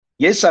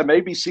Yes, I may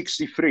be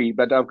 63,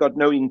 but I've got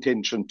no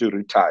intention to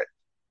retire.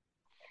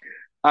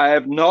 I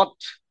have not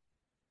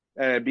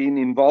been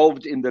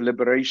involved in the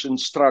liberation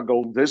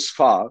struggle this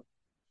far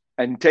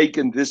and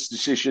taken this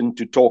decision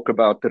to talk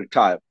about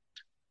retirement.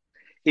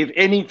 If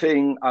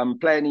anything, I'm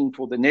planning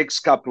for the next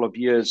couple of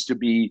years to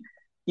be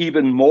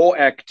even more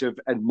active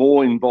and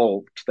more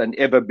involved than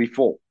ever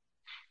before.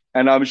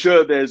 And I'm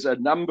sure there's a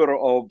number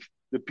of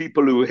the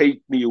people who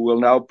hate me who will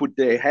now put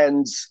their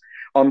hands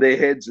on their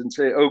heads and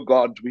say, oh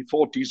God, we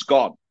thought he's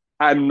gone.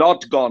 I'm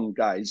not gone,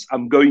 guys.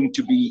 I'm going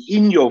to be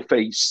in your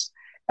face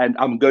and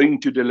I'm going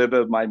to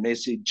deliver my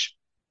message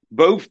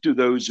both to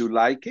those who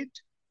like it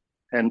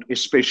and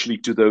especially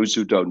to those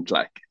who don't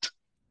like it.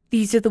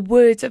 These are the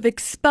words of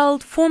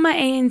expelled former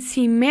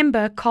ANC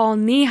member Carl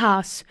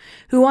Niehaus,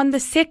 who on the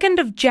 2nd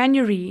of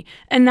January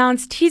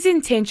announced his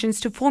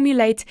intentions to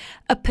formulate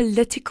a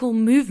political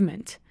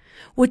movement,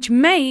 which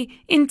may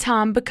in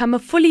time become a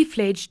fully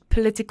fledged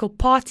political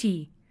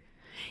party.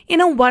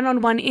 In a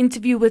one-on-one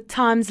interview with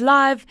Times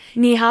Live,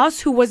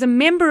 Niehaus, who was a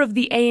member of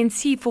the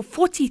ANC for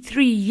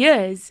 43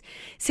 years,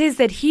 says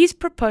that his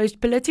proposed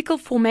political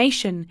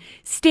formation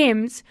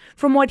stems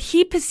from what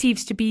he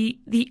perceives to be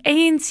the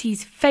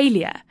ANC's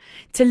failure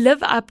to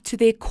live up to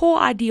their core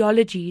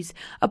ideologies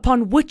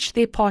upon which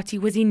their party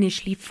was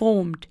initially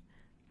formed.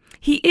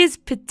 He is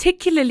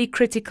particularly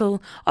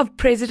critical of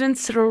President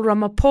Cyril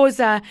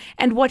Ramaphosa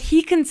and what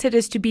he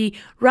considers to be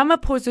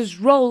Ramaphosa's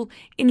role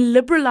in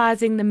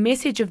liberalizing the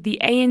message of the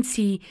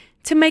ANC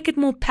to make it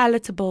more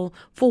palatable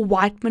for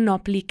white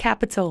monopoly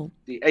capital.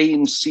 The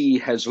ANC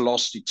has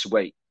lost its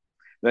way,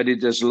 that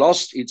it has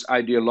lost its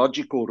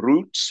ideological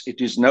roots.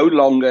 It is no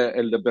longer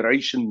a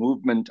liberation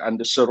movement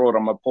under Cyril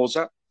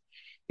Ramaphosa.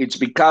 It's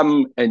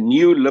become a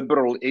new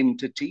liberal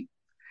entity,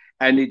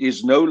 and it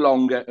is no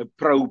longer a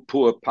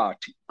pro-poor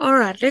party. All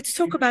right, let's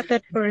talk about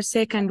that for a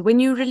second. When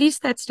you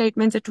released that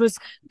statement, it was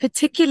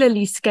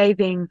particularly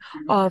scathing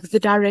of the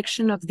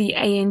direction of the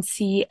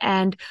ANC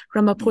and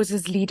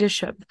Ramaphosa's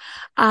leadership.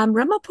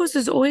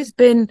 Ramaphosa's always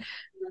been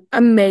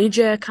a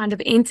major kind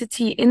of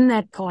entity in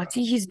that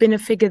party. He's been a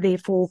figure there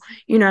for,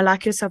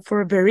 like yourself, for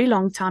a very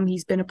long time.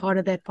 He's been a part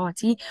of that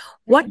party.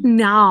 What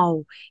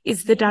now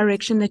is the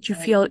direction that you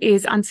feel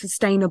is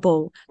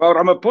unsustainable? Well,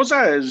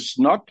 Ramaphosa has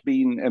not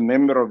been a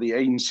member of the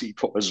ANC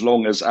for as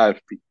long as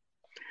I've been.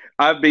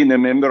 I've been a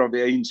member of the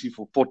ANC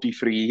for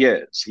 43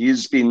 years.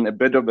 He's been a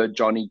bit of a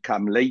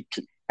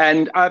Johnny-come-lately.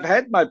 And I've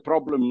had my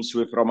problems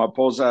with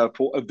Ramaphosa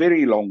for a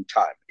very long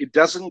time. It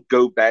doesn't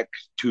go back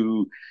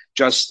to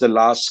just the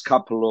last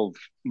couple of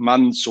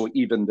months or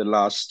even the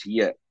last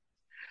year.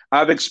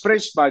 I've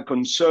expressed my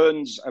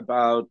concerns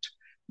about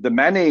the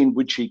manner in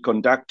which he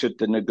conducted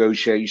the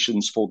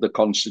negotiations for the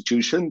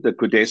Constitution, the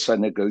CODESA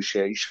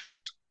negotiations.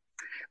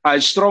 I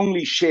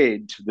strongly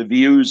shared the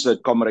views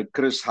that Comrade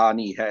Chris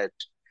Hani had,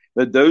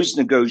 that those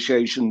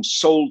negotiations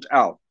sold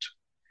out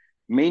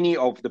many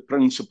of the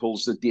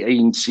principles that the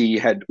ANC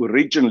had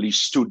originally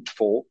stood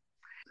for.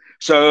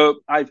 So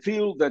I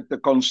feel that the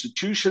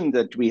constitution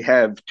that we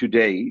have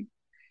today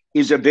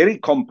is a very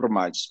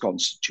compromised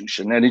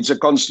constitution, and it's a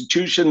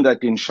constitution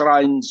that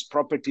enshrines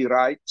property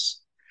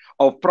rights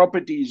of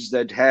properties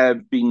that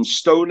have been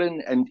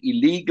stolen and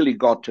illegally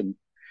gotten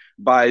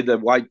by the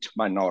white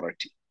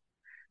minority,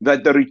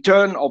 that the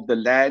return of the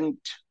land,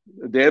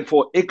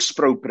 therefore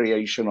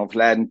expropriation of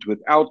land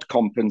without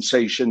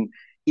compensation,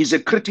 is a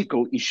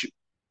critical issue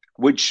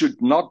which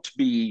should not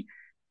be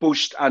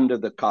pushed under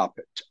the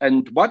carpet.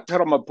 And what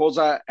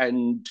Ramaphosa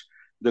and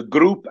the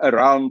group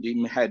around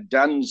him had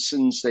done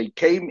since they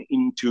came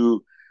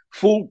into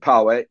full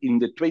power in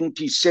the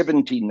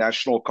 2017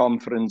 National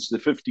Conference, the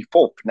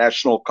 54th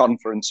National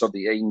Conference of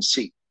the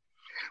ANC,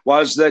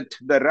 was that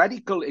the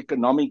radical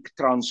economic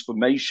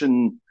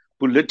transformation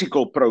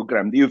political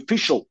program, the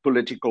official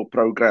political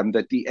program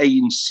that the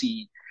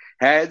ANC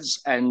has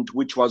and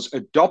which was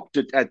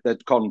adopted at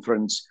that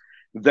conference,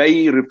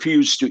 they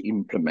refused to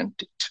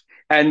implement it.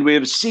 And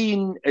we've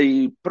seen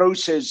a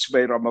process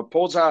where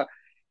Ramaphosa,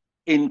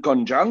 in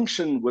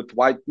conjunction with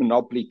white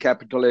monopoly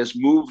capital, has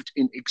moved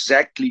in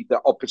exactly the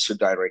opposite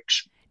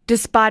direction.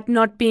 Despite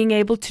not being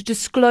able to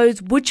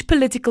disclose which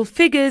political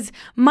figures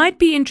might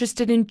be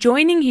interested in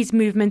joining his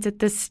movement at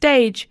this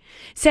stage,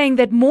 saying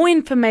that more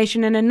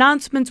information and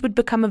announcements would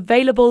become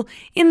available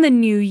in the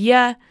new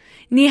year,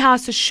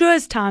 Niehaus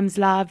assures Times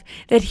Live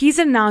that his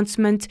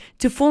announcement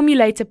to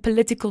formulate a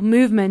political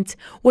movement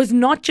was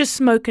not just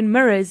smoke and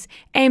mirrors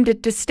aimed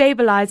at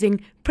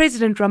destabilizing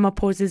President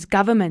Ramaphosa's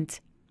government.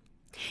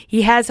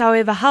 He has,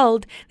 however,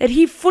 held that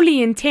he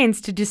fully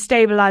intends to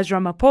destabilize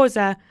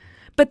Ramaphosa,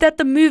 but that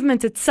the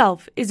movement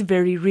itself is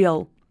very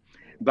real.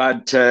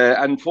 But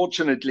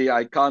unfortunately,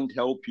 I can't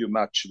help you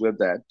much with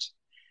that,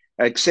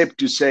 except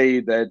to say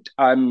that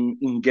I'm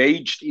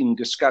engaged in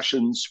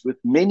discussions with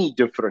many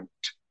different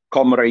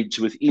comrades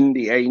within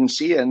the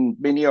ANC, and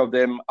many of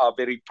them are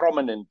very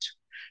prominent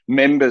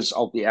members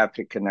of the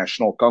African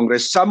National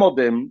Congress. Some of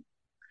them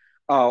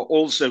are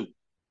also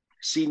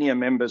senior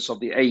members of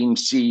the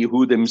ANC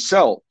who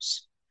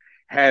themselves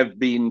have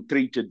been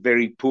treated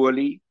very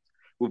poorly,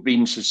 who've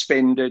been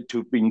suspended,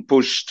 who've been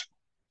pushed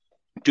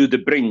to the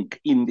brink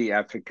in the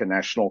African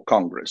National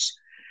Congress.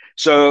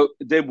 So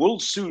there will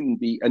soon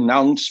be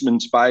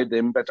announcements by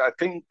them, but I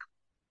think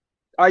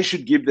I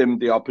should give them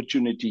the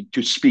opportunity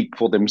to speak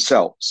for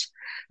themselves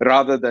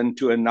rather than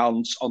to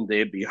announce on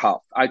their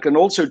behalf. I can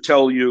also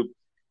tell you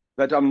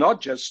that I'm not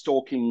just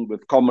talking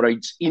with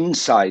comrades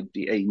inside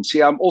the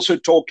ANC, I'm also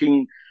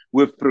talking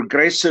with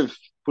progressive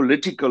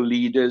political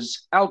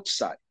leaders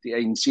outside the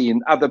ANC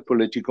in other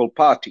political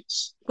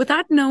parties.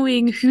 Without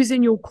knowing who's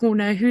in your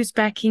corner, who's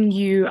backing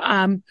you,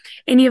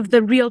 any of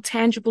the real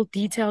tangible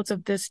details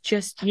of this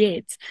just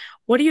yet,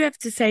 what do you have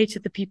to say to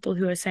the people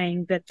who are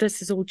saying that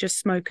this is all just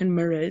smoke and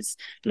mirrors,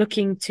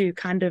 looking to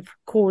kind of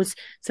cause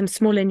some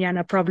small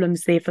Inyana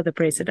problems there for the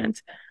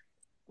president?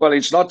 Well,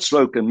 it's not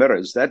smoke and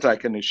mirrors, that I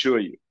can assure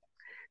you.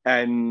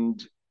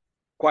 And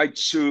quite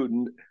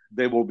soon,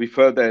 there will be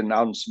further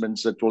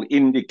announcements that will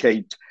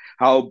indicate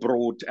how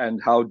broad and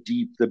how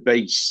deep the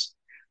base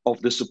of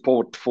the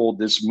support for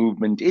this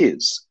movement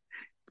is.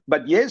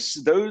 But yes,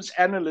 those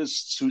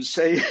analysts who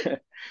say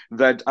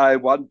that I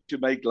want to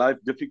make life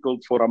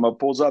difficult for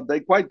Ramaphosa, they're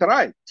quite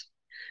right.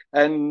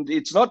 And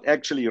it's not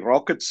actually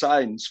rocket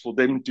science for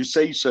them to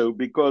say so,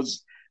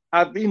 because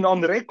I've been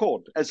on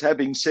record as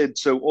having said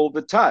so all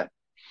the time.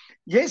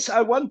 Yes,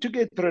 I want to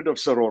get rid of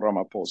Cyril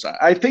Ramaphosa.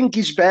 I think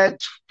he's bad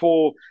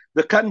for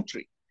the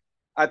country.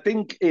 I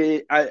think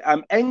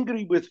I'm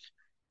angry with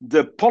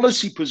the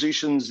policy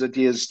positions that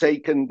he has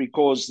taken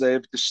because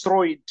they've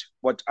destroyed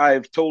what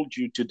I've told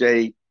you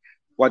today,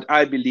 what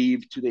I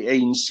believe to the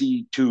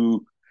ANC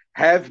to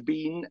have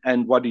been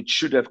and what it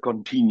should have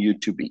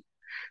continued to be.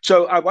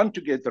 So I want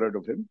to get rid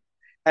of him.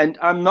 And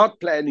I'm not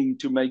planning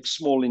to make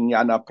small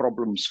Inyana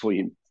problems for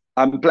him.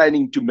 I'm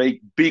planning to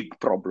make big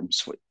problems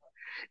for him.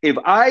 If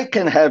I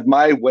can have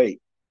my way,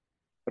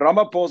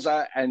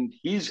 Ramaphosa and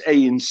his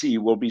ANC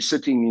will be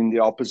sitting in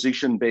the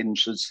opposition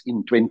benches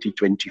in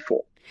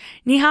 2024.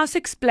 Niehaus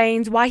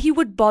explains why he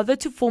would bother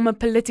to form a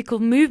political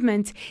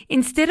movement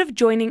instead of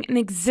joining an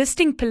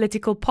existing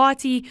political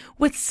party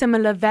with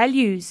similar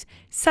values,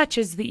 such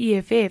as the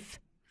EFF.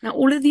 Now,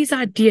 all of these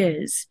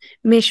ideas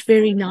mesh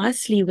very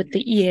nicely with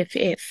the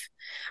EFF.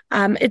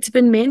 It's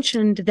been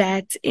mentioned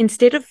that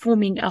instead of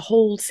forming a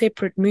whole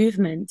separate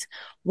movement,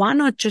 why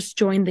not just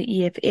join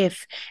the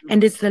EFF?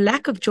 And is the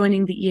lack of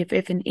joining the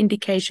EFF an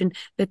indication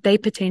that they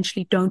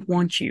potentially don't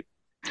want you?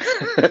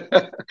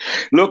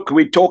 Look,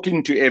 we're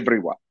talking to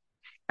everyone.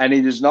 And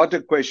it is not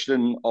a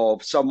question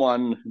of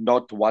someone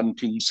not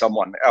wanting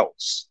someone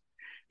else.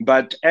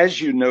 But as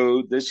you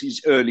know, this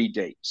is early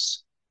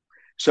days.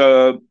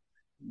 So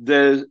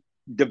the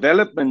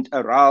development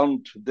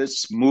around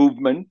this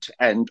movement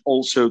and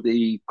also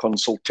the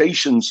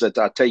consultations that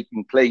are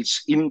taking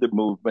place in the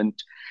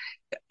movement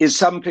is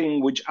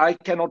something which I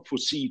cannot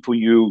foresee for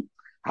you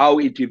how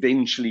it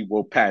eventually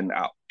will pan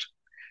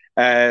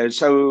out.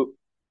 So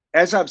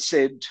as I've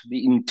said,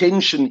 the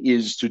intention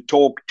is to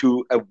talk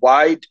to a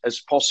wide as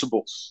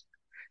possible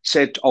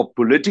set of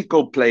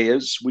political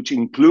players, which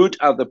include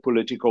other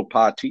political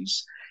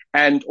parties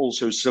and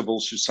also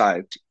civil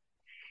society.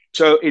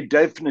 So it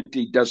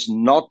definitely does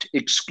not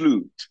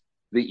exclude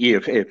the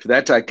EFF,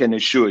 that I can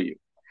assure you.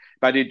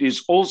 But it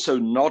is also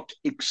not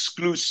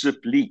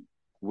exclusively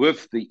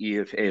with the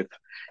EFF.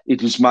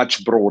 It is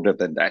much broader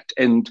than that.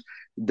 And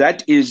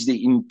that is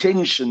the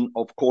intention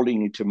of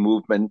calling it a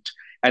movement.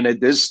 And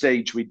at this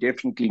stage, we're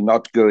definitely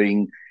not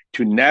going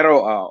to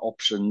narrow our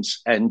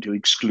options and to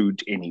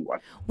exclude anyone.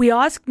 We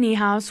asked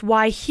Niehaus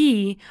why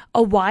he,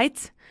 a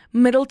white,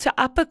 middle to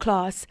upper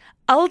class,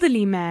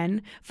 elderly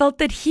man, felt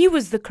that he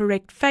was the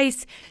correct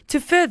face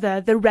to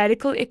further the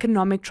radical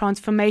economic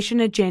transformation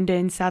agenda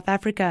in South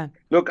Africa.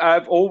 Look,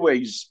 I've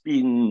always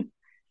been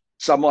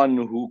someone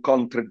who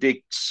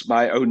contradicts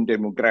my own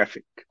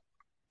demographic.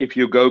 If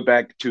you go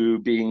back to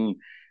being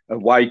a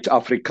white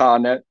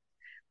Afrikaner,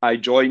 I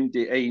joined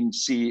the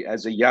ANC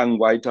as a young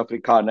white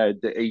Afrikaner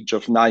at the age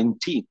of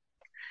 19.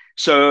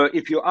 So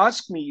if you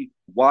ask me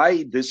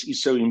why this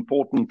is so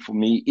important for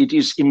me, it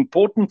is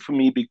important for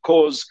me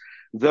because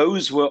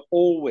those were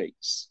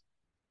always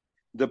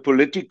the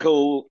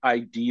political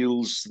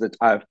ideals that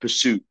I've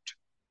pursued.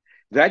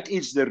 That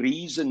is the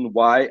reason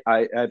why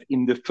I have,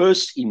 in the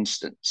first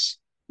instance,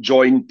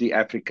 joined the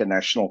African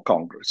National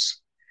Congress.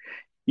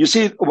 You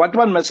see, what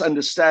one must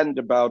understand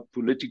about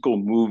political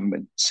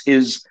movements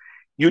is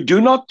you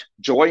do not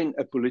join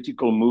a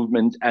political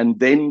movement and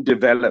then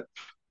develop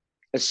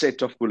a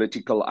set of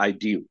political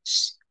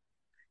ideals.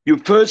 You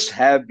first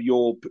have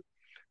your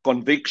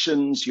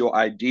convictions, your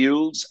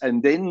ideals,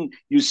 and then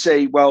you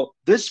say, well,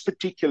 this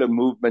particular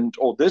movement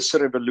or this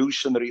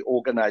revolutionary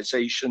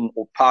organization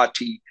or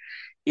party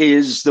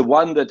is the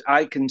one that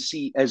I can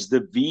see as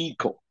the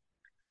vehicle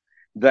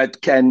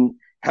that can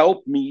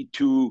help me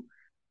to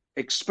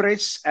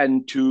express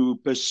and to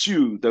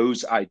pursue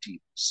those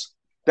ideals.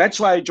 That's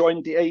why I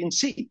joined the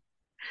ANC.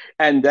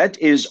 And that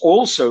is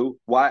also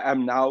why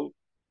I'm now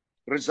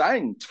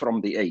resigned from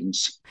the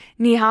ANC.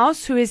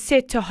 Niehaus, who is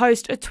set to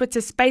host a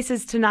Twitter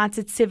Spaces tonight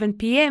at 7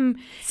 p.m,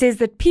 says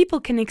that people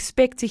can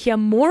expect to hear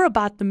more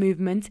about the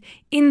movement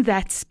in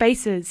that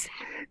Spaces.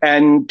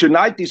 And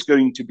tonight is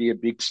going to be a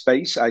big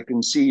space. I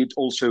can see it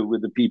also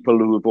with the people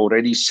who have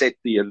already set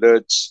the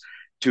alerts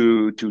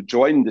to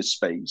join the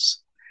space.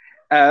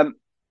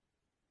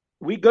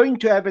 We're going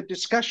to have a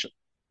discussion.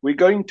 We're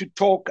going to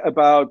talk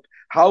about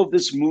how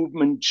this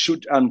movement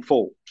should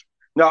unfold.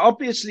 Now,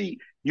 obviously,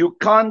 you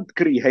can't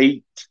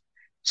create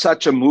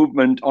such a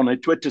movement on a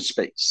Twitter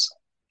space.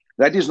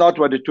 That is not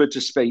what a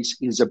Twitter space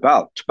is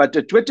about. But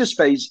a Twitter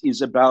space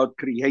is about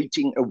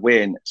creating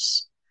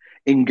awareness,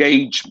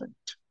 engagement.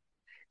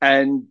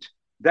 And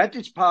that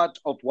is part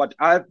of what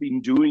I've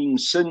been doing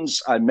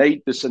since I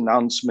made this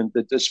announcement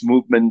that this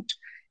movement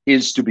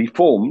is to be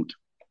formed,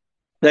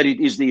 that it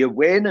is the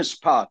awareness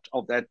part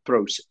of that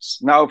process.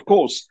 Now, of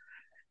course,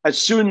 as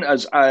soon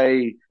as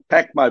I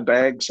pack my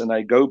bags and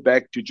I go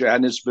back to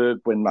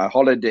Johannesburg when my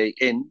holiday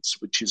ends,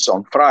 which is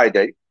on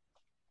Friday,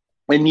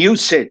 a new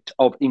set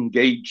of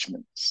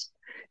engagements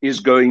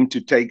is going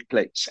to take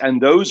place. And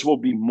those will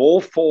be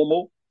more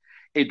formal.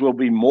 It will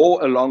be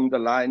more along the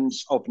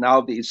lines of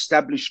now the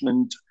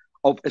establishment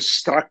of a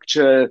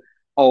structure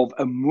of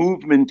a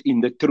movement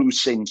in the true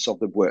sense of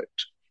the word.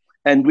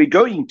 And we're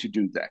going to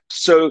do that.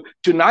 So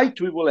tonight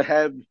we will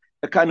have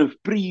a kind of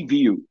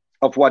preview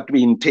of what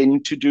we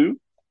intend to do.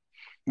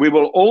 We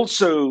will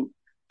also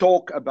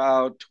talk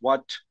about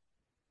what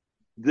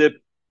the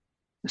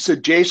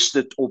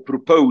suggested or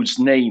proposed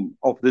name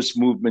of this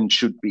movement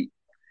should be.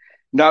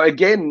 Now,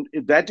 again,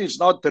 that is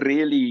not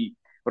really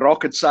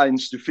rocket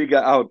science to figure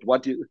out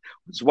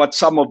what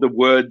some of the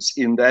words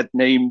in that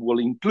name will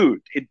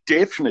include. It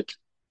definitely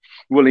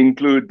will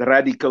include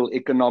radical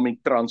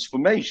economic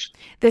transformation.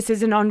 This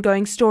is an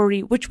ongoing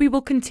story which we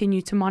will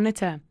continue to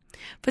monitor.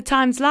 For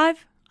Times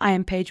Live, I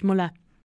am Paige Muller.